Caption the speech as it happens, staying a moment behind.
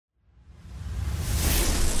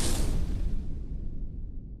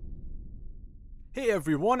Hey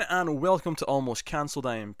everyone, and welcome to Almost Cancelled.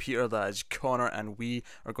 I am Peter, that is Connor, and we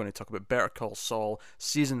are going to talk about Better Call Saul,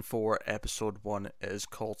 Season 4, Episode 1. It is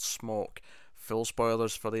called Smoke. Full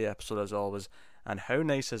spoilers for the episode as always, and how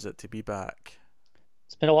nice is it to be back?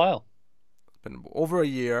 It's been a while. It's been over a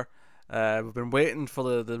year. We've been waiting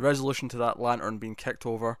for the resolution to that lantern being kicked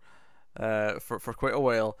over for quite a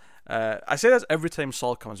while. I say this every time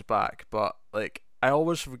Saul comes back, but I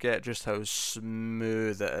always forget just how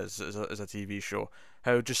smooth it is as a TV show.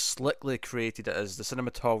 How just slickly created it is. The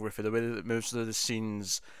cinematography, the way that it moves through the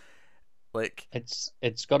scenes. Like, It's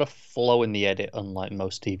got a flow in the edit, unlike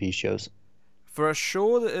most TV shows. for a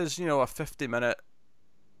show that is, a 50-minute.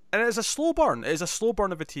 And it's a slow burn. It is a slow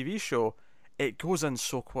burn of a TV show. It goes in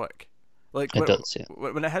so quick. Like, It does, yeah.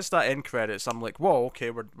 when it hits that end credits, I'm like, whoa,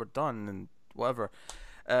 okay, we're done, and whatever.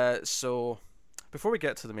 So. Before we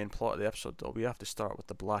get to the main plot of the episode, though, we have to start with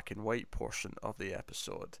the black and white portion of the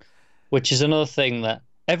episode. Which is another thing that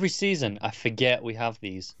every season I forget we have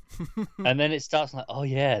these, and then it starts like, oh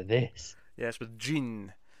yeah, this. Yes, with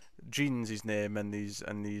Gene. Gene's his name in these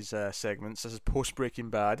segments. This is post Breaking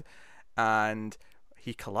Bad, and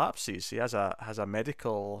he collapses. He has a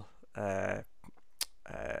medical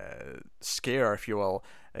scare, if you will.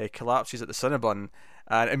 He collapses at the Cinnabon,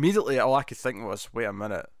 and immediately all I could think was, wait a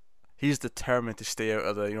minute. He's determined to stay out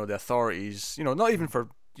of the authorities. Not even for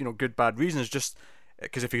good bad reasons, just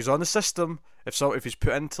because if he's on the system, if he's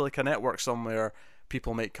put into like a network somewhere,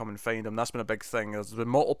 people might come and find him. That's been a big thing. There's been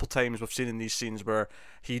multiple times we've seen in these scenes where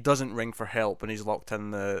he doesn't ring for help when he's locked in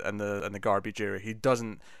the garbage area. He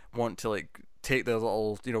doesn't want to take the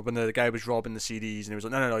little when the guy was robbing the CDs and he was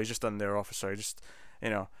like, no, he's just in there, officer. Just you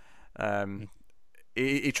know. Um,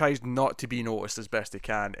 he tries not to be noticed as best he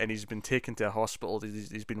can, and he's been taken to a hospital.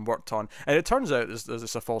 He's been worked on, and it turns out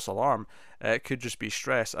it's a false alarm. It could just be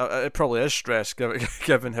stress. It probably is stress,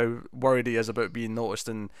 given how worried he is about being noticed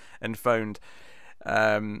and found.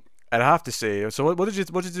 And I have to say, so what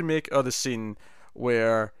did you make of the scene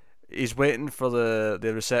where he's waiting for the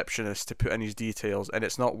receptionist to put in his details, and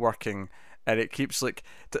it's not working, and it keeps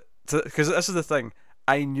because this is the thing.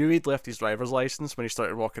 I knew he'd left his driver's license when he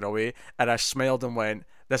started walking away, and I smiled and went,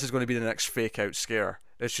 "This is going to be the next fake out scare.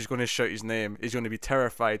 It's just going to shout his name. He's going to be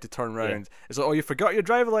terrified to turn around. Yeah. It's like, oh, you forgot your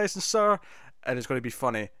driver's license, sir," and it's going to be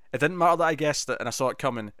funny. It didn't matter that I guessed it and I saw it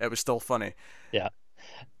coming. It was still funny. Yeah.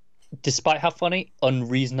 Despite how funny,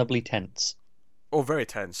 unreasonably tense. Oh, very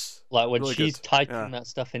tense. Like when Really she's good. typing Yeah. that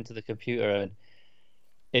stuff into the computer and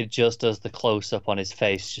it just does the close up on his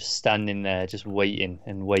face, just standing there, just waiting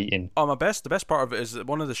and waiting. Oh, the best part of it is that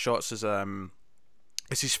one of the shots is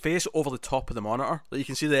it's his face over the top of the monitor. Like you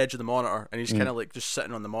can see the edge of the monitor, and he's kind of like just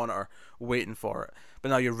sitting on the monitor waiting for it. But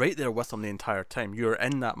now you're right there with him the entire time. You're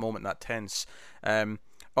in that moment, that tense. Although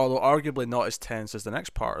arguably not as tense as the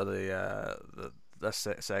next part of this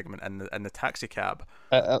segment in the taxi cab.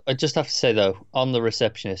 I just have to say though, on the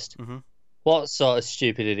receptionist, Mm-hmm. what sort of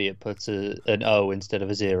stupid idiot puts an O instead of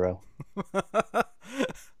a zero?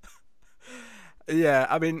 Yeah,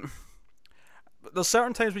 I mean, there's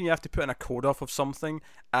certain times when you have to put in a code off of something,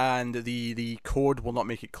 and the code will not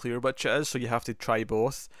make it clear which it is, so you have to try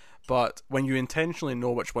both. But when you intentionally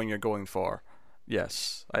know which one you're going for,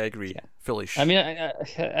 yes, I agree. Yeah. Foolish. I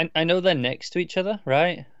mean, I know they're next to each other,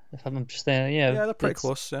 right? If I'm just saying, yeah, Yeah, they're pretty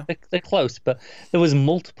close. Yeah. they're close, but there was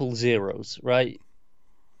multiple zeros, right?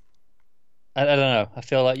 I don't know. I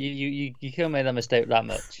feel like you could have made that mistake that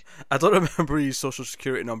much. I don't remember his social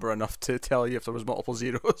security number enough to tell you if there was multiple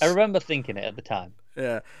zeros. I remember thinking it at the time.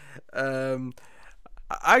 Yeah. I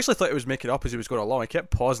actually thought he was making it up as he was going along. I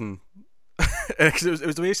kept pausing. Because it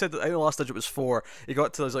was the way he said that. I think the last digit was 4. He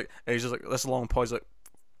got to, he's just like, this long pause, like,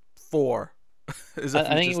 4. As if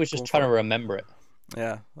I think he was going just trying for to it. remember it.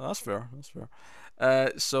 Yeah, well, that's fair. That's fair.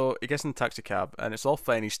 So he gets in the taxi cab, and it's all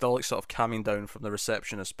fine. He's still sort of calming down from the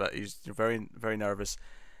receptionist, but he's very, very nervous.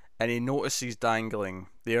 And he notices dangling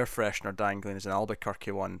the air freshener dangling is an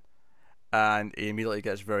Albuquerque one, and he immediately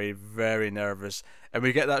gets very, very nervous. And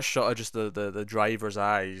we get that shot of just the driver's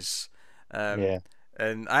eyes. Yeah.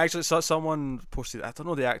 And I actually saw someone posted. I don't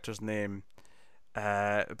know the actor's name.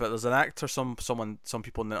 But there's an actor some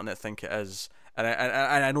people on the internet think it is, and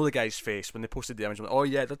I know the guy's face. When they posted the image, I'm like, oh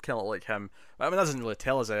yeah, it did kind of look like him. I mean, that doesn't really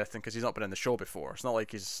tell us anything because he's not been in the show before. It's not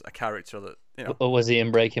like he's a character that. Or was he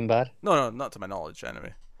in Breaking Bad? No, not to my knowledge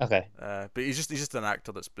anyway. Okay. But he's just an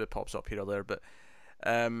actor that pops up here or there. But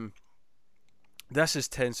this is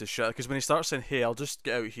tense as shit because when he starts saying, "Hey, I'll just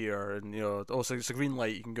get out here," and oh, so it's a green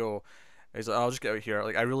light, you can go. He's like, I'll just get out here.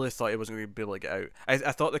 Like, I really thought he wasn't going to be able to get out. I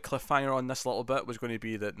thought the cliffhanger on this little bit was going to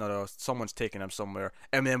be that no, someone's taking him somewhere,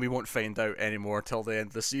 and then we won't find out anymore till the end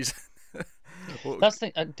of the season. Well, That's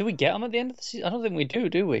the thing. Do we get them at the end of the season? I don't think we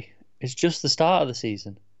do we? It's just the start of the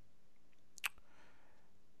season.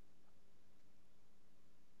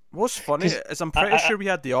 what's funny Because is I'm pretty I sure we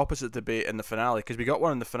had the opposite debate in the finale because we got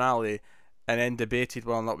one in the finale and then debated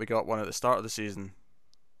whether or not we got one at the start of the season.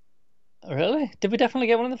 really did we definitely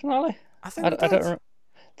get one in the finale? I think we I don't did.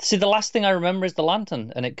 see. The last thing I remember is the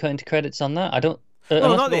lantern, and it cut into credits on that. I don't No,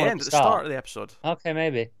 unless not we at got the one at end, the at the start start. of the episode. Okay,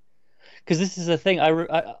 maybe. Because this is the thing.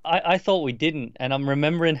 I thought we didn't, and I'm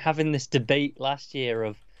remembering having this debate last year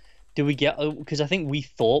of do we get because I think we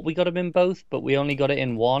thought we got them in both, but we only got it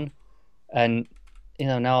in one, and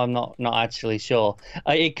now I'm not actually sure.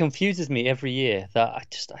 It confuses me every year that I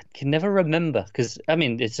can never remember because I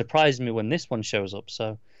mean it surprised me when this one shows up,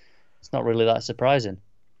 so it's not really that surprising.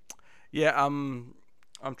 Yeah, I'm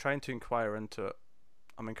trying to inquire into it.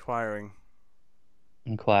 I'm inquiring.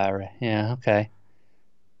 Inquiry, yeah, okay.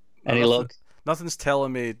 No, Any luck? nothing's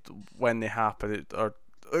telling me when they happen. Or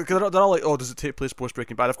cause they're all like, oh, does it take place post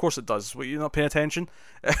Breaking Bad? Of course it does. Well, you're not paying attention.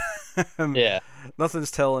 Um, Yeah,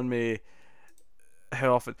 Nothing's telling me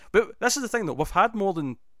how often. But this is the thing though. We've definitely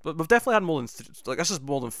had more than like this is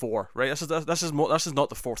more than four, right? This is not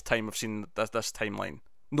the fourth time I've seen this timeline.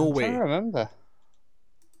 No I'm trying to way. remember.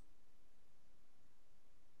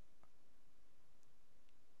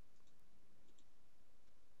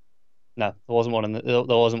 No, there wasn't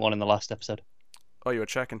one in the last episode. Oh, you were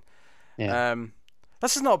checking. Yeah, Um,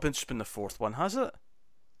 this has not been just been the fourth one, has it?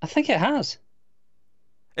 I think it has.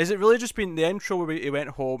 Is it really just been the intro where he went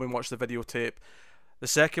home and watched the videotape? The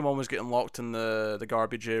second one was getting locked in the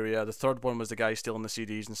garbage area. The third one was the guy stealing the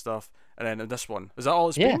CDs and stuff. And then this one. Is that all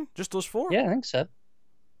it's Yeah, been? Just those four? yeah, I think so.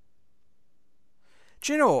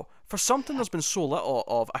 Do you know, for something there's been so little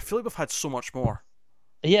of, I feel like we've had so much more.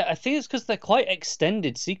 Yeah, I think it's because they're quite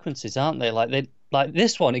extended sequences, aren't they? Like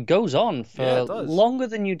this one, it goes on Yeah, for it does. longer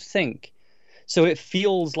than you'd think. So it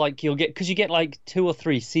feels like because you get like two or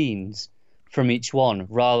three scenes from each one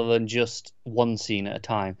rather than just one scene at a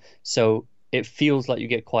time. So it feels like you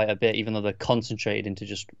get quite a bit, even though they're concentrated into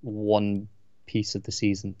just one piece of the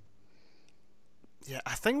season. Yeah,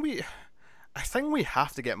 I think we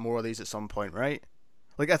have to get more of these at some point, right?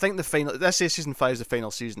 Like I think the final. Let's say season 5 is the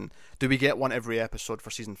final season. Do we get one every episode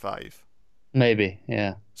for season 5? Maybe,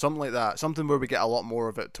 yeah. Something like that. Something where we get a lot more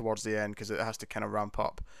of it towards the end because it has to kind of ramp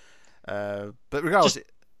up. But regardless,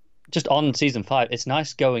 Just on season five, it's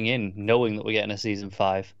nice going in knowing that we're getting a season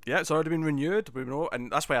five. yeah, it's already been renewed. We know,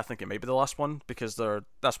 and that's why I think it might be the last one because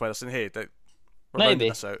that's why they're saying, hey, we're rounding Maybe,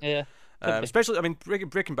 this out. yeah, could be. Especially, I mean,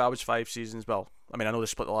 Breaking Bad was 5 seasons. Well, I mean, I know they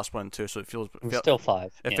split the last one in two, so Still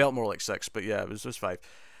five. it Yeah. felt more like 6, but yeah, it was 5.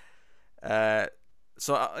 Uh,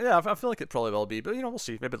 so yeah, I feel like it probably will be, but we'll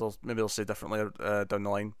see. Maybe they'll say differently down the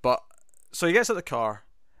line. But so he gets out of the car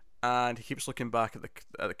and he keeps looking back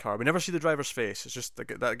at the car. We never see the driver's face. It's just that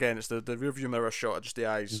again. It's the rear view mirror shot, just the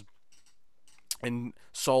eyes. And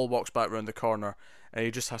Saul walks back around the corner, and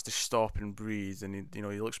he just has to stop and breathe. And he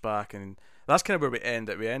looks back, and that's kind of where we end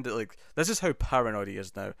it. We end it like this is how paranoid he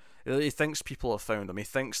is now. He thinks people have found him. He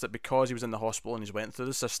thinks that because he was in the hospital and he's went through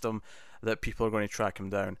the system, that people are going to track him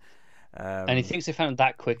down. And he thinks they found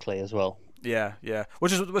that quickly as well. Yeah, yeah.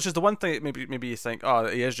 Which is the one thing maybe you think, oh,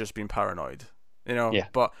 he is just being paranoid. Yeah.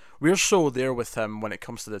 But we're so there with him when it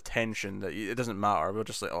comes to the tension that it doesn't matter. We're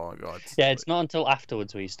just like, oh my god. Yeah, it's not until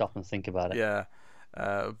afterwards where you stop and think about it. Yeah.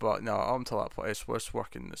 But no, up until that point, it's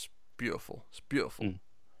working. It's beautiful. It's beautiful.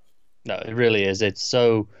 No, it really is. It's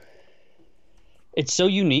so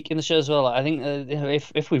unique in the show as well. I think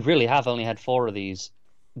if we really have only had four of these,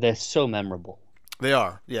 they're so memorable. They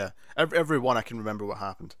are, yeah. Every one I can remember what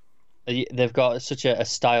happened. They've got such a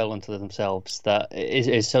style unto themselves that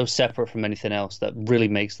is so separate from anything else that really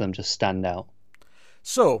makes them just stand out.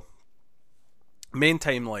 So, main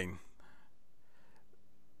timeline.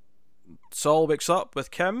 Saul wakes up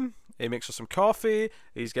with Kim. He makes her some coffee.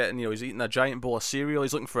 He's getting, he's eating a giant bowl of cereal.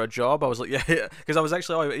 He's looking for a job. I was like, yeah, because I was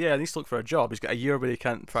actually, oh, yeah, he needs to look for a job. He's got a year where he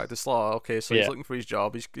can't practice law. Okay, so he's looking for his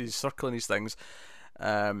job. He's circling these things,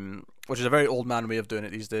 which is a very old man way of doing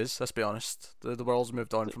it these days. Let's be honest. The world's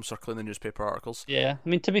moved on from circling the newspaper articles. Yeah, I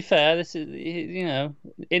mean, to be fair, this is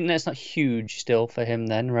internet's not huge still for him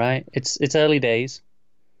then, right? It's early days.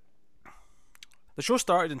 The show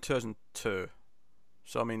started in 2002,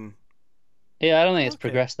 so I mean. Yeah, I don't think it's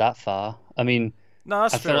progressed that far. I mean, no,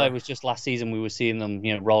 that's I fair. feel like it was just last season we were seeing them,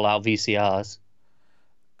 roll out VCRs.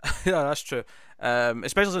 Yeah, that's true.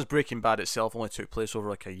 Especially since Breaking Bad itself only took place over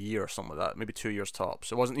like a year or something like that, maybe 2 years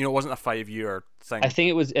tops. It wasn't a 5-year thing. I think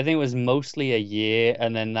it was mostly a year,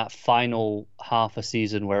 and then that final half a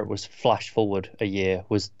season where it was flash forward a year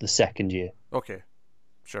was the second year. Okay,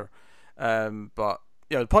 sure. But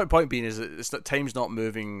yeah, the point being is that it's that time's not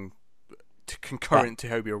moving concurrent to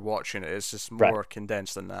how we're watching it. It's just more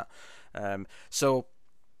condensed than that. So,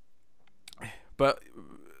 but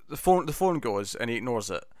the phone goes and he ignores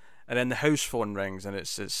it, and then the house phone rings and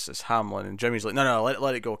it's Hamlin, and Jimmy's like, no,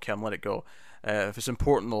 let it go, Kim, let it go. If it's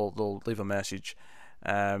important, they'll leave a message.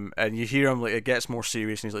 And you hear him, like, it gets more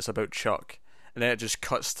serious, and he's like, it's about Chuck. And then it just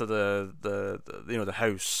cuts to the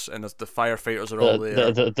house, and the firefighters are all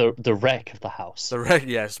there. The wreck of the house. The wreck,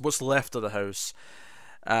 yes, what's left of the house.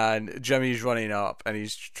 And Jimmy's running up, and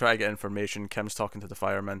he's trying to get information. Kim's talking to the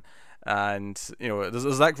fireman, and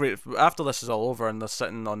there's that great. After this is all over, and they're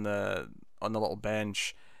sitting on the little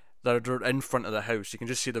bench. They're in front of the house. You can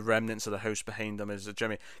just see the remnants of the house behind them. Is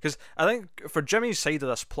Jimmy? Because I think for Jimmy's side of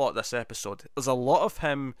this plot, this episode, there's a lot of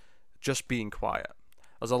him just being quiet.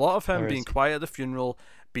 There's a lot of him being quiet at the funeral,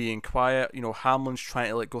 being quiet. Hamlin's trying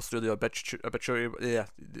to like go through the obituary,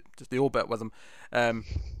 the obit with him.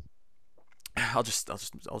 I'll just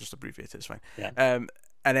abbreviate it. It's fine. Yeah.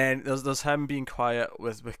 And then there's him being quiet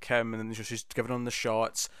with Kim, and then she's giving him the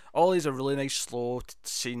shots. All these are really nice slow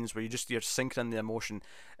scenes where you're sinking in the emotion,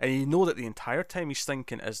 and you know that the entire time he's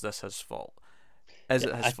thinking, is this his fault? Is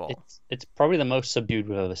it his fault? It's probably the most subdued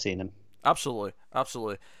we've ever seen him. Absolutely.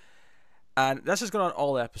 And this is going on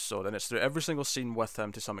all episode, and it's through every single scene with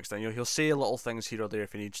him to some extent. He'll say little things here or there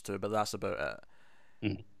if he needs to, but that's about it.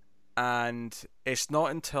 Mm. And it's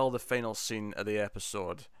not until the final scene of the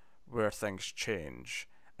episode where things change.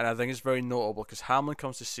 And I think it's very notable because Hamlin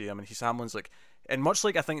comes to see him, and Hamlin's like, and much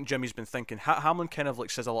like I think Jimmy's been thinking, Hamlin kind of like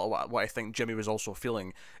says a lot of what I think Jimmy was also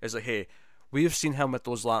feeling, is like, hey, we have seen him with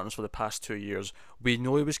those lanterns for the past 2 years. We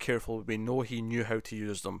know he was careful. We know he knew how to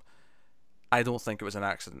use them. I don't think it was an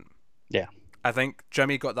accident. Yeah. I think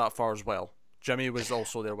Jimmy got that far as well. Jimmy was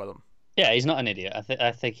also there with him. Yeah, he's not an idiot.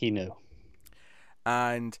 I think he knew.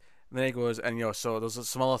 And then he goes, and so there's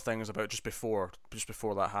some other things about just before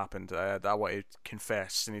that happened that I want to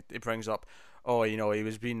confess. And he brings up, he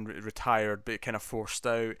was being retired, but kind of forced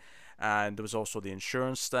out. And there was also the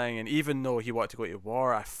insurance thing. And even though he wanted to go to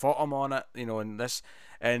war, I fought him on it, and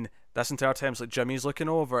this entire time, it's like Jimmy's looking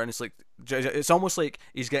over, and it's almost like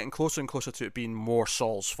he's getting closer and closer to it being more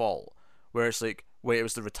Saul's fault. Where it's like, wait, it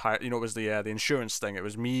was it was the insurance thing. It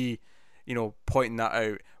was me, pointing that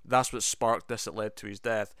out. That's what sparked this. It led to his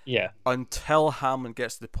death. Yeah. Until Hamlin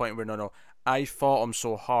gets to the point where no, I fought him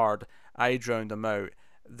so hard, I drowned him out.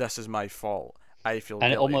 This is my fault. I feel guilty.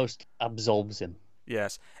 And it almost absolves him.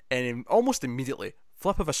 Yes, and almost immediately,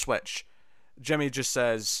 flip of a switch, Jimmy just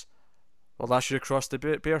says, well, that's you across the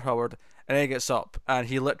beer, Howard. And then he gets up and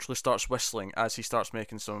he literally starts whistling as he starts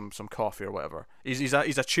making some coffee or whatever. He's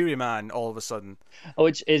a cheery man all of a sudden. Oh,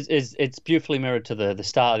 it's beautifully mirrored to the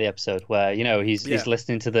start of the episode where he's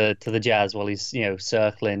listening to the jazz while he's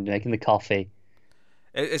circling, making the coffee.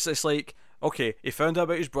 It's like, okay, he found out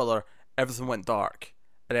about his brother, everything went dark,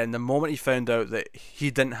 and then the moment he found out that he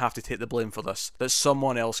didn't have to take the blame for this, that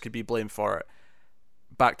someone else could be blamed for it,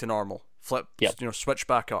 back to normal, switch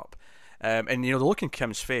back up. And the look in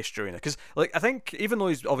Kim's face during it, because I think even though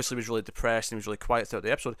he obviously was really depressed and he was really quiet throughout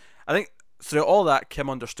the episode, I think through all that Kim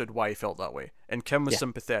understood why he felt that way, and Kim was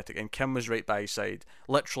sympathetic, and Kim was right by his side,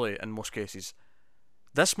 literally in most cases.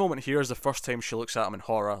 This moment here is the first time she looks at him in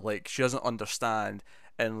horror, like she doesn't understand,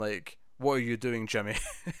 and like, what are you doing, Jimmy?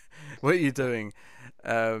 What are you doing?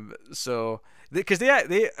 Because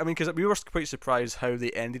we were quite surprised how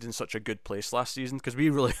they ended in such a good place last season, because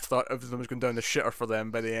we really thought everything was going down the shitter for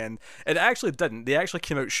them by the end. It actually didn't. They actually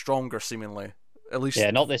came out stronger, seemingly. At least.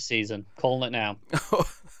 Yeah, not this season. Calling it now.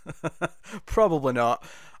 Probably not.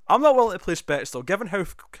 I'm not willing to place bets though. Given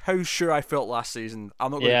how sure I felt last season,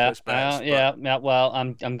 I'm not going to place bets. Yeah. Well,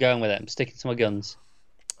 I'm going with it. I'm sticking to my guns.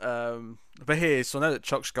 But hey, so now that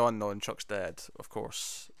Chuck's gone though, and Chuck's dead, of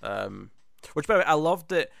course. Which, by the way, I loved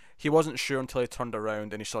that he wasn't sure until he turned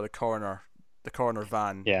around and he saw the coroner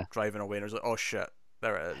van driving away, and he was like, "Oh shit,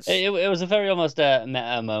 there it is." It was a very almost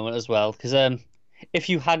meta moment as well, because if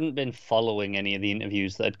you hadn't been following any of the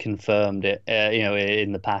interviews that had confirmed it,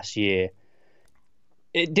 in the past year,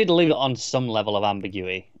 it did leave it on some level of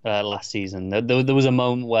ambiguity last season. There was a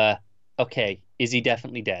moment where, okay, is he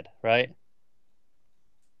definitely dead, right?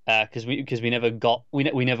 Because we never got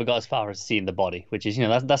as far as seeing the body, which is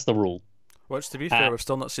that's the rule. Which, to be fair, we've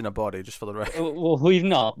still not seen a body, just for the record. Well, we've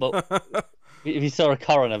not, but if you saw a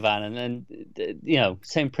coroner van, and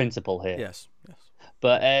same principle here. Yes.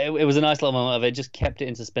 But it was a nice little moment of it. Just kept it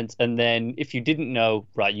in suspense, and then if you didn't know,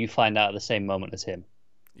 right, you find out at the same moment as him.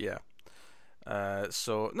 Yeah.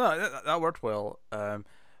 So no, that worked well.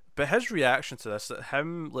 But his reaction to this, that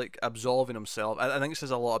him like absolving himself, I think it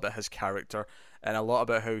says a lot about his character and a lot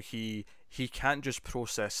about how he he can't just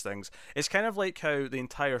process things. It's kind of like how the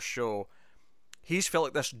entire show, he's felt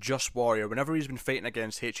like this just warrior. Whenever he's been fighting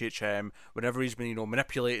against HHM, whenever he's been,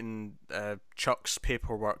 manipulating Chuck's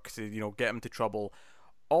paperwork to, get him into trouble,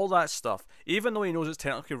 all that stuff. Even though he knows it's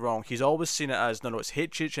technically wrong, he's always seen it as, no, it's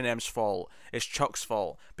HH&M's fault. It's Chuck's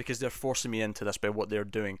fault because they're forcing me into this by what they're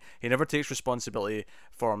doing. He never takes responsibility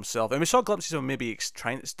for himself. And we saw glimpses of him maybe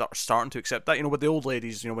starting to accept that. With the old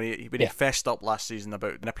ladies, when he fessed up last season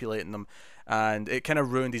about manipulating them, and it kind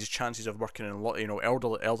of ruined his chances of working in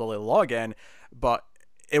elderly law again. But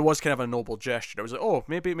it was kind of a noble gesture. It was like, oh,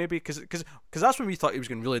 maybe, because that's when we thought he was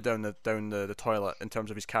going really down the toilet in terms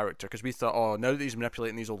of his character. Because we thought, oh, now that he's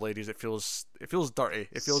manipulating these old ladies, it feels dirty.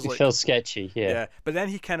 It feels sketchy. Yeah. But then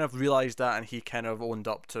he kind of realized that, and he kind of owned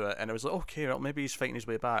up to it, and it was like, okay, well, maybe he's fighting his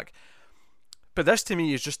way back. But this to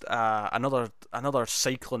me is just another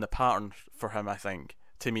cycle in the pattern for him. I think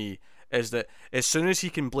to me is that as soon as he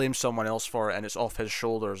can blame someone else for it and it's off his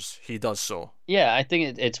shoulders, he does so. Yeah, I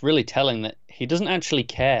think it's really telling that he doesn't actually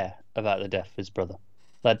care about the death of his brother.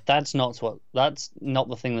 That's not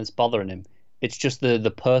the thing that's bothering him. It's just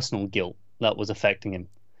the personal guilt that was affecting him.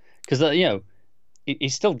 Because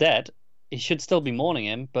he's still dead. He should still be mourning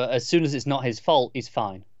him, but as soon as it's not his fault, he's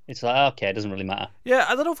fine. It's like, okay, it doesn't really matter. Yeah,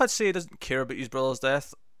 I don't know if I'd say he doesn't care about his brother's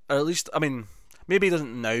death, or at least, I mean, maybe he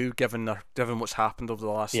doesn't now, given what's happened over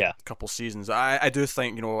the last couple seasons. I do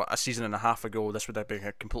think, a season and a half ago, this would have been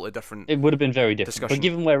a completely different. It would have been very different. Discussion. But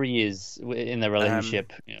given where he is in their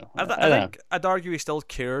relationship, I think I'd argue he still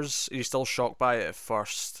cares. He's still shocked by it at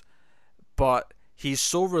first, but he's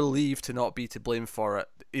so relieved to not be to blame for it.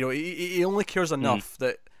 He only cares enough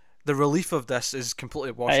that the relief of this is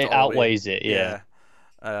completely washed out. It outweighs it. Yeah.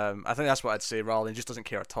 I think that's what I'd say, rather than just doesn't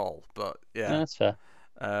care at all. But yeah, that's fair.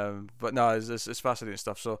 But no, it's fascinating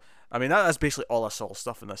stuff. So I mean, that's basically all I saw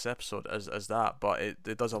stuff in this episode as that, but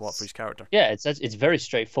it does a lot for his character. Yeah, it's very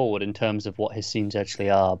straightforward in terms of what his scenes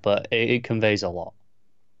actually are, but it conveys a lot.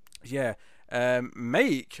 Yeah.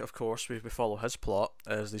 Mike, of course, we follow his plot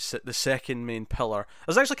as the second main pillar.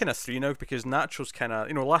 There's actually kind of three now, because Nacho's kind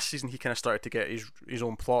of, last season he kind of started to get his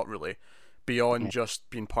own plot really, beyond just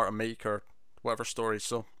being part of Mike or whatever story.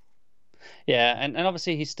 So yeah, and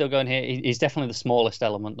obviously he's still going here. He's definitely the smallest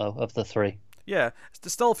element though of the three. Yeah,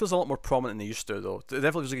 it still feels a lot more prominent than he used to though. It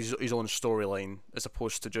definitely feels like his own storyline as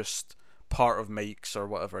opposed to just part of Mike's or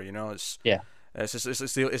whatever. It's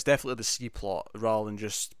It's definitely the C plot rather than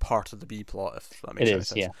just part of the B plot, if that makes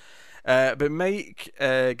sense. It is, yeah. But Mike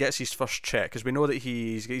gets his first check, because we know that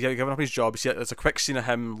he's given up his job. There's a quick scene of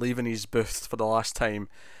him leaving his booth for the last time,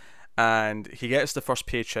 and he gets the first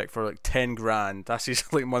paycheck for like 10 grand. That's his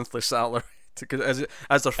monthly salary. As they're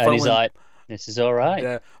funneling, and he's like, "This is all right."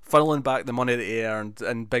 Yeah, funneling back the money that he earned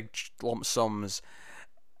in big lump sums,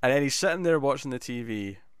 and then he's sitting there watching the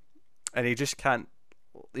TV, and he just can't.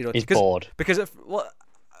 He's bored. Because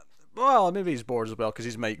well, maybe he's bored as well because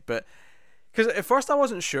he's Mike. But because at first I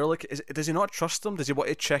wasn't sure. Does he not trust them? Does he want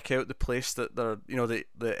to check out the place that they're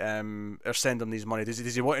are sending these money?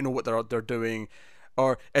 Does he want to know what they're doing?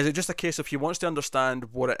 Or is it just a case of he wants to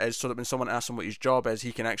understand what it is, so that when someone asks him what his job is,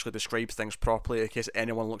 he can actually describe things properly in case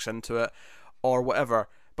anyone looks into it, or whatever.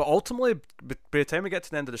 But ultimately, by the time we get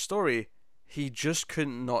to the end of the story, he just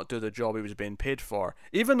couldn't not do the job he was being paid for.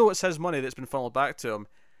 Even though it's his money that's been funneled back to him,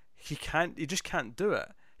 he just can't do it.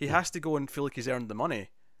 He has to go and feel like he's earned the money.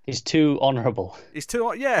 He's too honourable.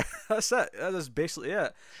 Yeah, that's it. That is basically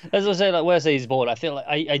it. As I say, where I say he's bored, I feel like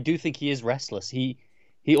I do think he is restless. He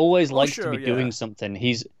always likes to be doing something.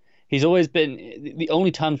 He's always been, the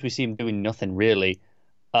only times we see him doing nothing really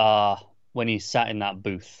are when he's sat in that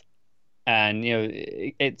booth. And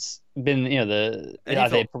it's been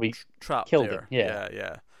they probably trapped killed there.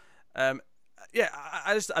 him. I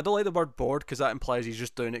don't like the word bored, because that implies he's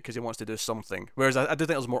just doing it because he wants to do something. Whereas I do think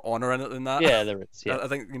there's more honour in it than that. Yeah, there is. Yeah. I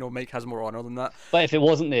think Mike has more honour than that. But if it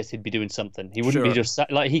wasn't this, he'd be doing something. He wouldn't be just sat,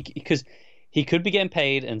 because he could be getting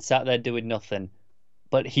paid and sat there doing nothing,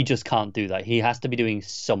 but he just can't do that. He has to be doing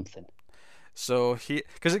something. So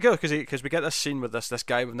because we get this scene with this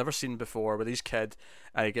guy we've never seen before with his kid,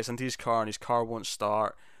 and he gets into his car and his car won't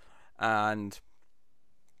start, and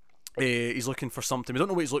he's looking for something. We don't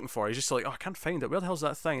know what he's looking for. He's just like, oh, I can't find it. Where the hell's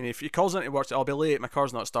that thing? And if he calls into work, I'll be late. My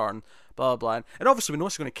car's not starting. Blah blah blah. And obviously we know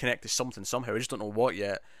it's going to connect to something somehow. We just don't know what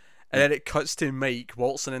yet. And then it cuts to Mike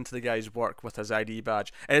waltzing into the guy's work with his ID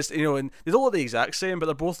badge, and it's and they don't look the exact same, but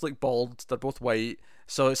they're both like bald. They're both white.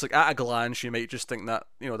 So it's like at a glance you might just think that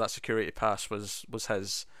that security pass was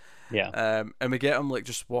his. Yeah. And we get him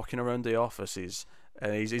just walking around the offices,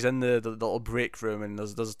 and he's in the little break room, and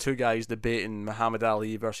there's two guys debating Muhammad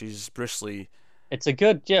Ali versus Bruce Lee, It's a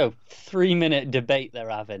good, 3-minute debate they're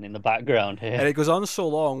having in the background here. And it goes on so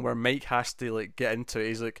long where Mike has to like get into it.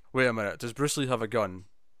 He's like, "Wait a minute, does Bruce Lee have a gun?"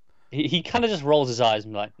 He kind of just rolls his eyes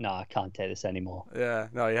and be like, "No, I can't take this anymore." Yeah,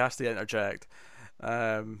 no, he has to interject.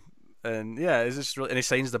 Um, and yeah, it's just really, and he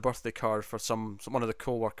signs the birthday card for some one of the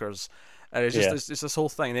co-workers. And it's just Yeah. it's this whole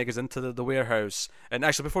thing. And he goes into the warehouse. And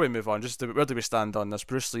actually, before we move on, where do we stand on this?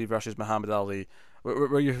 Bruce Lee versus Muhammad Ali. Where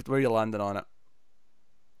are you landing on it?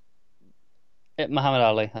 Muhammad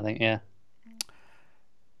Ali, I think. Yeah.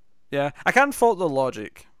 Yeah, I can't fault the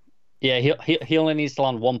logic. Yeah. He only needs to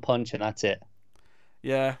land one punch and that's it.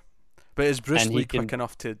 Yeah, but is Bruce And Lee he quick can.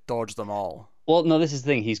 enough to dodge them all? Well, no, this is the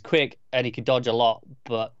thing. He's quick and he can dodge a lot,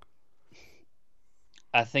 but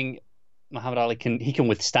I think Muhammad Ali can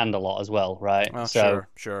withstand a lot as well, right? Oh, So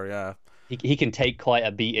sure, yeah. he can take quite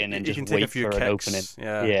a beating and He just can take a wait few for an opening. kicks.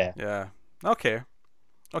 Yeah, Yeah. yeah. Okay.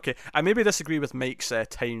 Okay, I maybe disagree with Mike's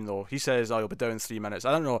time though. He says, "Oh, you'll be down in 3 minutes."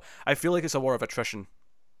 I don't know. I feel like it's a war of attrition.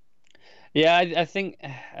 Yeah, I think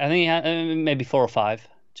he had, maybe 4 or 5.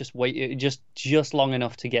 Just wait, just long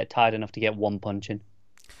enough to get tired enough to get one punch in.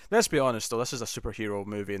 Let's be honest though. This is a superhero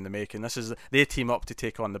movie in the making. This is they team up to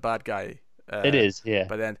take on the bad guy. It is, yeah.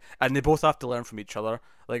 But then, and they both have to learn from each other.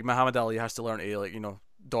 Like Muhammad Ali has to learn to like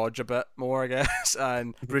dodge a bit more, I guess,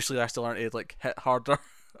 and Bruce Lee has to learn to like hit harder.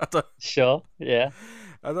 Sure, yeah.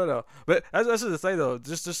 I don't know, but this is the thing though.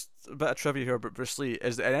 Just a bit of trivia here about Bruce Lee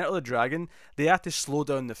is that in Enter the Dragon they had to slow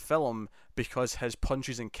down the film because his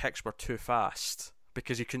punches and kicks were too fast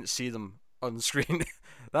because you couldn't see them on the screen.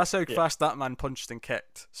 That's how Yeah. fast that man punched and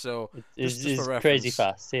kicked. So just It's for reference, crazy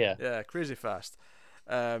fast, yeah. yeah, crazy fast.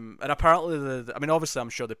 And apparently I mean, obviously, I'm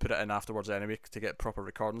sure they put it in afterwards anyway to get proper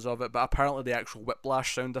recordings of it. But apparently, the actual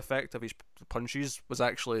whiplash sound effect of his punches was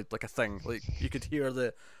actually like a thing. Like you could hear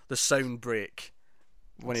the sound break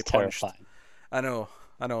when It's he punched. terrifying. I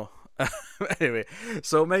know. Anyway,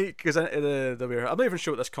 so Mike goes into the warehouse. I'm not even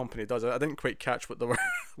sure what this company does. I didn't quite catch what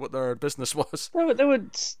what their business was. They were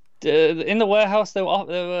in the warehouse. They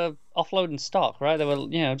were offloading stock, right? They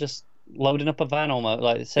were, just loading up a van almost,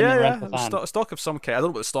 like sending rent a van. Stock of some kind. I don't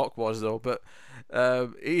know what the stock was though, but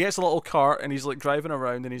he gets a little cart and he's like driving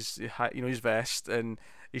around in his his vest and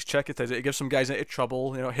he's checking things out. He gives some guys into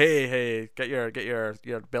trouble. Hey, get your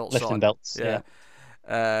belts Lifting on. belts, yeah.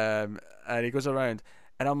 And he goes around.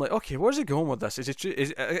 And I'm like, okay, where's he going with this? Is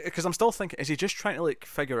because I'm still thinking, is he just trying to like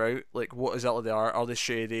figure out like what exactly they are? Are they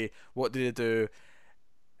shady? What do they do?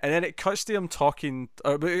 And then it cuts to him talking.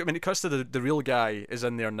 I mean, it cuts to the real guy is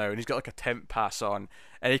in there now, and he's got like a temp pass on,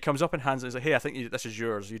 and he comes up and hands it. He's like, "Hey, I think this is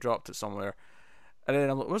yours. You dropped it somewhere." And then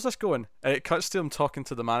I'm like, "Where's this going?" And it cuts to him talking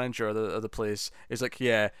to the manager of the place. He's like,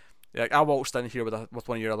 "Yeah, like I waltzed in here with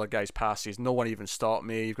one of your other guys' passes. No one even stopped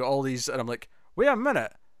me. You've got all these." And I'm like, "Wait a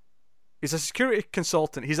minute. He's a security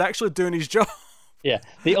consultant. He's actually doing his job." Yeah.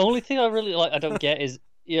 The only thing I don't get is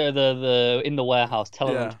the in the warehouse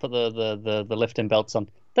telling them Yeah. to put the lifting belts on.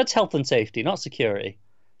 That's health and safety, not security.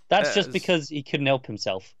 That's just because he couldn't help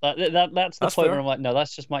himself. That's the That's point fair. where I'm like, no,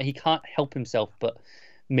 that's just he can't help himself, but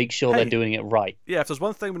make sure Hey. they're doing it right. Yeah, if there's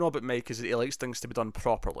one thing we know about Mike is that he likes things to be done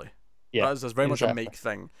properly. Yeah, That's very much a exactly. Mike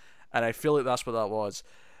thing, and I feel like that's what that was.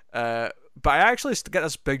 But I actually get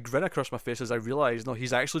this big grin across my face as I realise, no,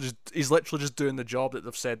 he's literally just doing the job that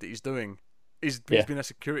they've said that he's doing. He's Yeah. been a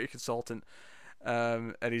security consultant,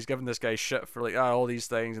 and he's giving this guy shit for like all these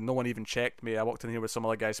things, and no one even checked me. I walked in here with some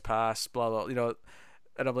other guy's pass, blah blah,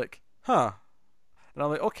 and I'm like, huh, and I'm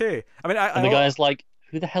like, okay. I mean, And the guy's like,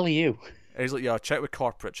 "Who the hell are you?" and he's like, yeah, check with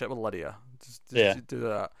corporate, check with Lydia. Just Yeah. do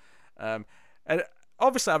that. And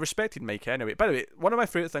obviously, I respected Mike anyway. By the way, one of my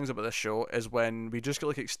favourite things about this show is when we just get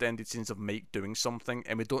like extended scenes of Mike doing something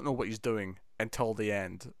and we don't know what he's doing until the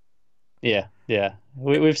end. Yeah, yeah.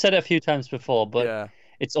 We've said it a few times before, but Yeah.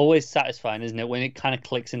 it's always satisfying, isn't it, when it kind of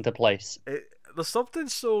clicks into place? There's something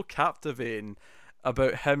so captivating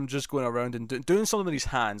about him just going around and doing something with his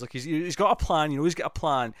hands. Like he's got a plan, he's got a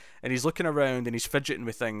plan, and he's looking around and he's fidgeting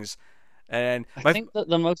with things. And I think that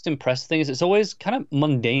the most impressive thing is it's always kind of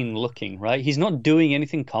mundane looking, right? He's not doing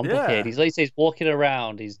anything complicated. Yeah. He's like you say, he's walking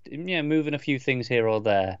around. He's moving a few things here or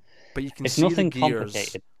there. but you can It's see nothing the gears.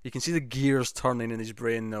 complicated. You can see the gears turning in his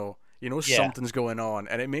brain though. Yeah. Something's going on,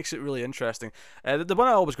 and it makes it really interesting. The one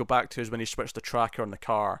I always go back to is when he switched the tracker on the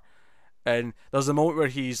car. And there's a moment where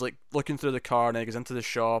he's like looking through the car and he goes into the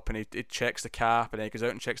shop and he checks the cap and then he goes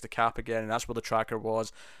out and checks the cap again and that's where the tracker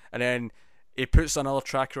was. And then he puts another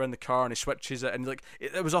tracker in the car and he switches it, and like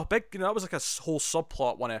it was a big, that was like a whole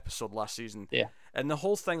subplot one episode last season. Yeah. And the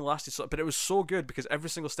whole thing lasted, but it was so good because every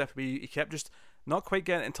single step he kept just not quite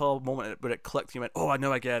getting it until a moment where it clicked. He went, "Oh, I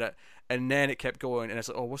know I get it," and then it kept going, and it's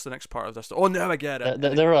like, "Oh, what's the next part of this? Oh, now I get it."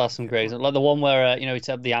 There are some great, like the one where he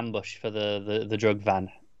set up the ambush for the drug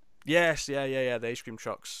van. Yes, yeah, the ice cream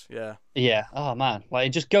trucks, yeah. Yeah. Oh man, like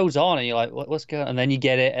it just goes on, and you're like, what's going on? And then you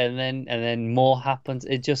get it, and then more happens.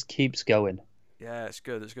 It just keeps going. Yeah, it's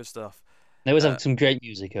good. It's good stuff. They always have some great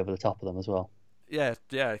music over the top of them as well. Yeah,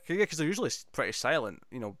 because they're usually pretty silent,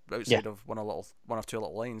 outside of one or two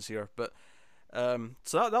little lines here. But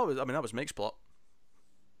so that was, that was Mike's plot.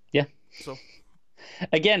 Yeah. So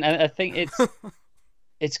again, I think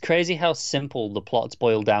it's crazy how simple the plots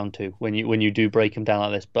boil down to when you do break them down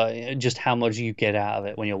like this, but just how much you get out of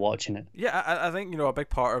it when you're watching it. Yeah, I think a big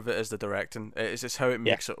part of it is the directing. It's how it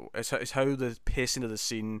makes it. It's how the pacing of the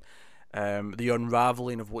scene, the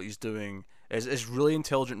unraveling of what he's doing is really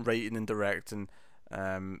intelligent writing and directing.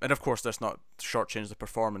 And of course, that's not shortchange the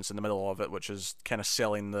performance in the middle of it, which is kind of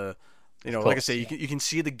selling the, like I say, you can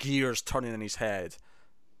see the gears turning in his head.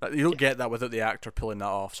 You don't get that without the actor pulling that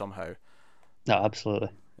off somehow. No, absolutely.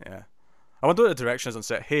 Yeah, I wonder what the direction is on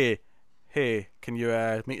set. Hey, can you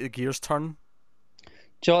make the gears turn?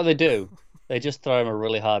 Do you know what they do? They just throw him a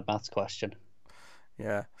really hard maths question.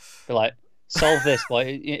 Yeah. They're like, solve this.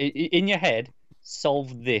 In your head,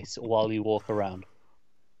 solve this while you walk around.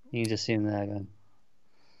 You just see him there going,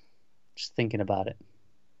 just thinking about it.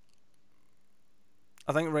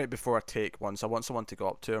 I think right before I take once, I want someone to go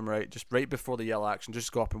up to him, right? Just right before the yell action,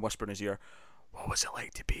 just go up and whisper in his ear, "What was it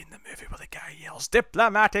like to be in the movie where the guy yells,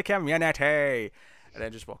 'Diplomatic immunity'?" And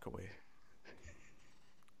then just walk away.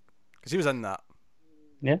 Because he was in that.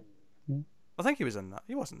 Yeah. I think he was in that.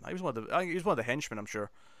 He wasn't. He was he was one of the henchmen, I'm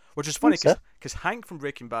sure. Which is funny because Hank from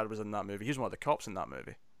Breaking Bad was in that movie. He was one of the cops in that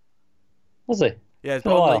movie. Was he? Yeah,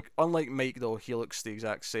 but unlike Mike though, he looks the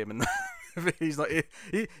exact same in that movie. He's like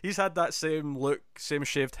he's had that same look, same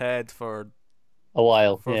shaved head for a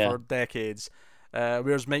while, for decades.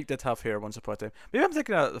 Whereas Mike did have hair once upon a time. Maybe I'm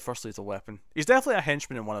thinking of the first Lethal Weapon. He's definitely a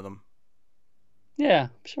henchman in one of them. Yeah,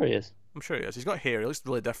 I'm sure he is. I'm sure he is. He's got hair. He looks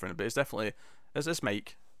really different, but it's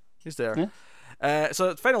Mike. He's there. Yeah.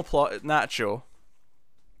 So final plot, Nacho.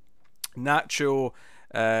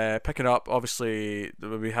 Picking up, obviously,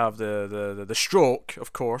 we have the stroke,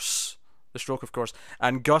 of course. The stroke, of course.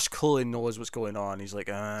 And Gus clearly knows what's going on. He's like,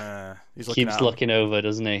 he's looking keeps looking over,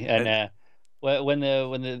 doesn't he? And when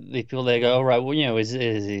the people there go, oh, right, well, is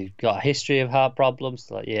he got a history of heart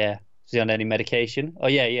problems? Like, yeah. Is he on any medication? Oh,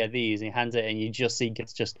 yeah, these. And he hands it, and you just see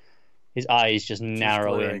his eyes just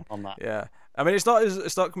narrow in on that. Yeah. I mean, it's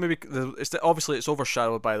not maybe obviously it's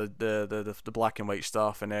overshadowed by the black and white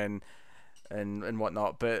stuff and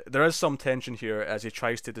whatnot, but there is some tension here as he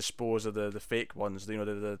tries to dispose of the fake ones,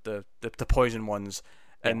 the poison ones,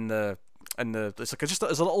 and it's like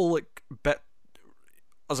there's a little like bit.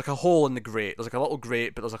 There's like a hole in the grate. There's like a little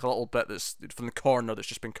grate, but there's like a little bit that's from the corner that's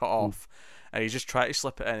just been cut off, and he's just trying to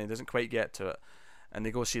slip it in. He doesn't quite get to it, and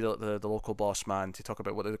they go see the local boss man to talk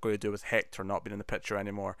about what they're going to do with Hector not being in the picture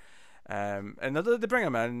anymore. And they bring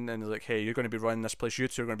him in and they're like, hey, you're going to be running this place, you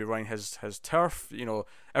two are going to be running his turf,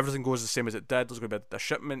 everything goes the same as it did, there's going to be a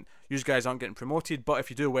shipment, you guys aren't getting promoted, but if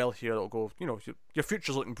you do well here, it'll go, your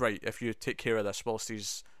future's looking bright if you take care of this whilst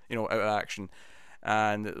he's, out of action,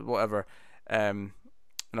 and whatever. And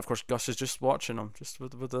of course Gus is just watching him, just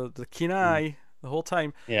with the keen eye the whole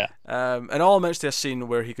time. Yeah. And all amounts to a scene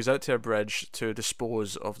where he goes out to a bridge to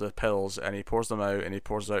dispose of the pills, and he pours them out, and he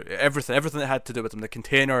pours out everything that had to do with them, the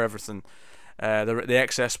container, everything, the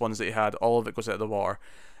excess ones that he had, all of it goes out of the water.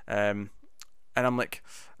 And I'm like,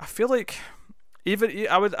 I feel like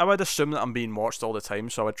I would assume that I'm being watched all the time,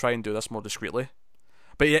 so I would try and do this more discreetly.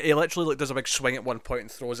 But he literally does a big swing at one point and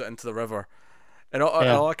throws it into the river. And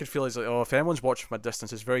all I could feel is like, oh, if anyone's watching from a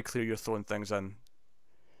distance, it's very clear you're throwing things in.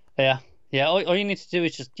 Yeah. Yeah, all you need to do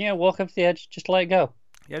is just walk up to the edge, just let it go.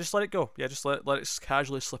 Yeah, just let it go. Yeah, just let it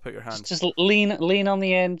casually slip out your hand. Just lean on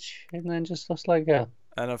the edge, and then just let it go.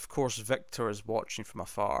 And of course, Victor is watching from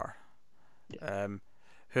afar. Yeah.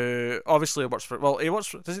 Who obviously works for. Well, he works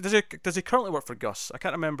for. Does he currently work for Gus? I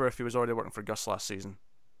can't remember if he was already working for Gus last season.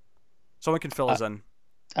 Someone can fill us in.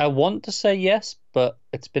 I want to say yes, but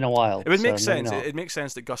it's been a while. It would make sense. It makes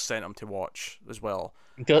sense that Gus sent him to watch as well.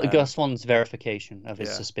 Gus wants verification of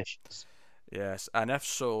his suspicions. Yes, and if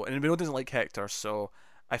so, and we know he doesn't like Hector, so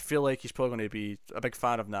I feel like he's probably going to be a big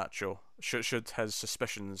fan of Nacho. Should his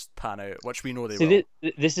suspicions pan out, which we know they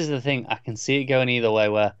will. This is the thing. I can see it going either way.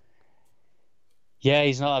 Where, yeah,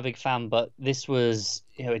 he's not a big fan, but this was,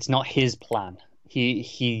 it's not his plan.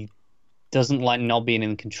 He doesn't like not being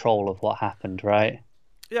in control of what happened, right?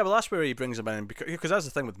 Yeah, well, that's where he brings him in because that's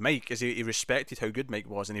the thing with Mike is he respected how good Mike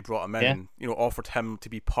was and he brought him in Yeah, and offered him to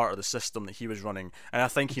be part of the system that he was running. And I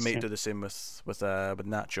think he that's might true. do the same with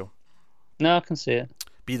Nacho. No, I can see it.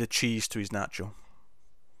 Be the cheese to his Nacho.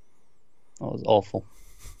 That was awful.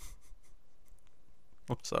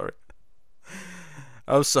 I'm sorry.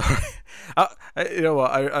 I'm sorry. You know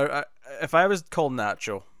what? If I was called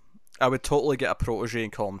Nacho, I would totally get a protege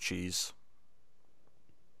and call him Cheese.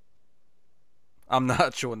 I'm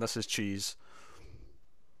Nacho and this is Cheese.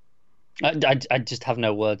 I just have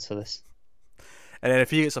no words for this. And then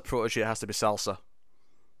if he gets a protege, it has to be Salsa.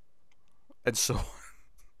 And so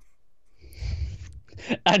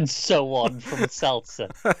And so on from salsa.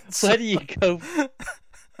 Where do you go?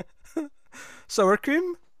 sour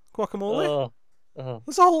cream, guacamole. Oh, oh.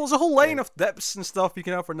 There's a whole line of dips and stuff you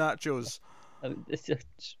can have for nachos.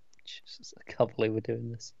 Jesus, I can't believe we're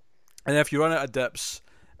doing this. And if you run out of dips,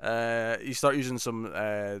 you start using some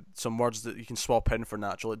words that you can swap in for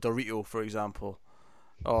nacho, like Dorito, for example,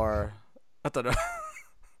 or I don't know.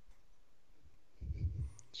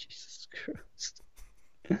 Jesus Christ.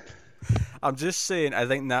 I'm just saying, I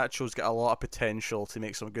think Nacho's got a lot of potential to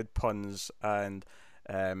make some good puns and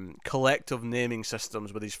collective naming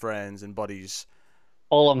systems with his friends and buddies.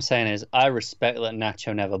 All I'm saying is, I respect that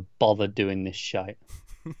Nacho never bothered doing this shite.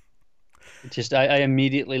 I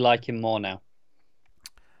immediately like him more now.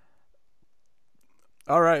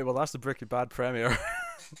 All right, well that's the Breaking Bad premiere.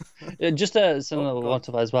 Just something I want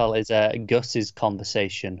to as well is Gus's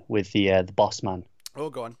conversation with the boss man. Oh,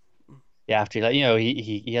 go on. Yeah, after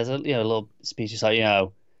he has a little speech. It's like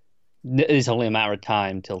it's only a matter of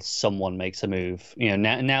time till someone makes a move.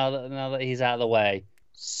 Now that he's out of the way,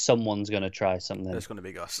 someone's gonna try something. It's gonna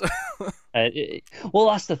be Gus. Well,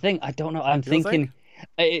 that's the thing. I don't know. I'm thinking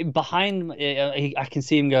behind. I can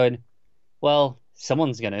see him going. Well,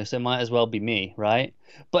 someone's gonna, so it might as well be me, right?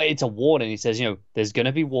 But it's a warning. He says, there's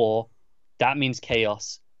gonna be war. That means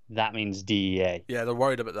chaos. That means DEA. Yeah, they're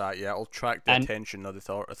worried about that. Yeah, it'll attract the attention of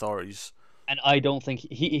the authorities. And I don't think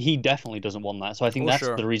he definitely doesn't want that. So I think that's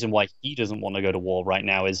the reason why he doesn't want to go to war right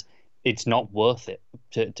now. Is it's not worth it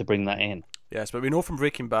to bring that in. Yes, but we know from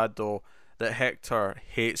Breaking Bad though that Hector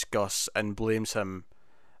hates Gus and blames him,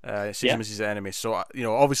 sees him as his enemy. So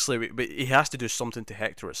obviously, but he has to do something to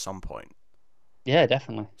Hector at some point. Yeah,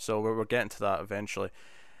 definitely. So we're getting to that eventually.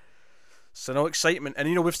 So no excitement,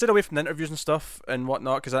 and we've stayed away from the interviews and stuff and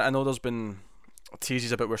whatnot because I know there's been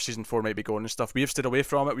teases about where season 4 might be going and stuff. We've stayed away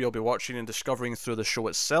from it. We'll be watching and discovering through the show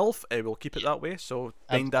itself. We'll keep it that way. So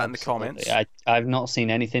find that in the comments. I've not seen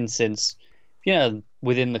anything since,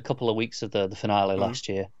 within the couple of weeks of the finale last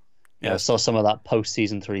year. Yeah, I saw some of that post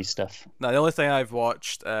season 3 stuff. Now the only thing I've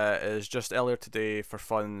watched is just earlier today for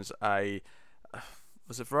funs.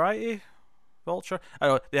 Was it Variety? Vulture. I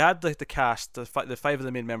know they had the cast, the 5 of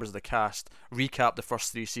the main members of the cast recap the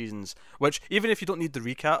first 3 seasons. Which even if you don't need the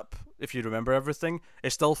recap, if you remember everything,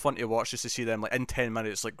 it's still fun to watch just to see them like in 10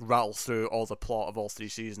 minutes like rattle through all the plot of all 3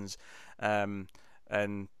 seasons, and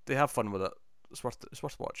they have fun with it. It's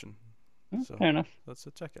worth watching. So fair enough. Let's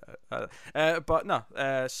check it out. But no,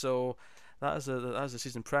 so. That is the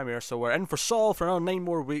season premiere. So we're in for Saul for another 9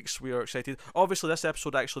 more weeks. We are excited. Obviously,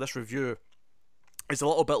 this review. It's a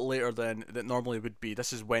little bit later than it normally would be.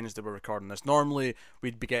 This is Wednesday we're recording this. Normally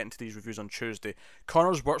we'd be getting to these reviews on Tuesday.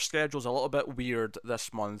 Connor's work schedule is a little bit weird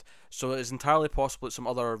this month, so it is entirely possible that some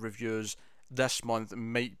other reviews this month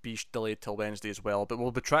might be delayed till Wednesday as well. But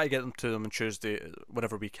we'll be trying to get them to them on Tuesday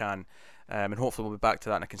whenever we can, and hopefully we'll be back to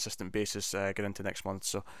that on a consistent basis get into next month.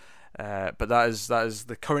 So, but that is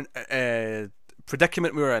the current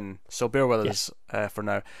predicament we're in, so bear with us for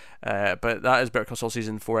now. But that is Better Call Saul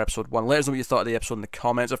Season 4 Episode 1. Let us know what you thought of the episode in the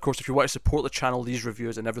comments. Of course, if you want to support the channel, these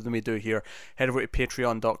reviews and everything we do here, head over to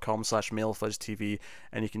patreon.com/MailFuzzTV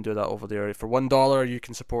and you can do that over there. For $1 you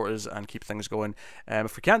can support us and keep things going.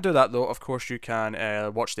 If we can't do that though, of course you can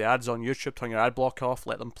watch the ads on YouTube, turn your ad block off,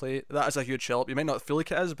 let them play. That is a huge help. You might not feel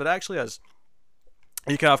like it is, but it actually is.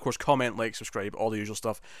 You can, of course, comment, like, subscribe, all the usual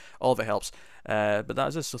stuff. All of it helps. But that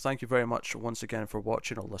is it. So thank you very much once again for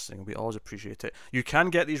watching or listening. We always appreciate it. You can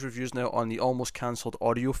get these reviews now on the Almost Cancelled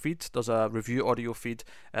audio feed. There's a review audio feed.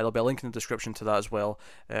 There'll be a link in the description to that as well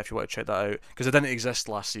if you want to check that out. Because it didn't exist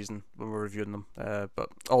last season when we were reviewing them. But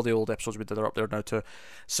all the old episodes we did are up there now too.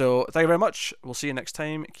 So thank you very much. We'll see you next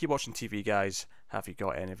time. Keep watching TV, guys. Have you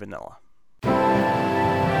got any vanilla?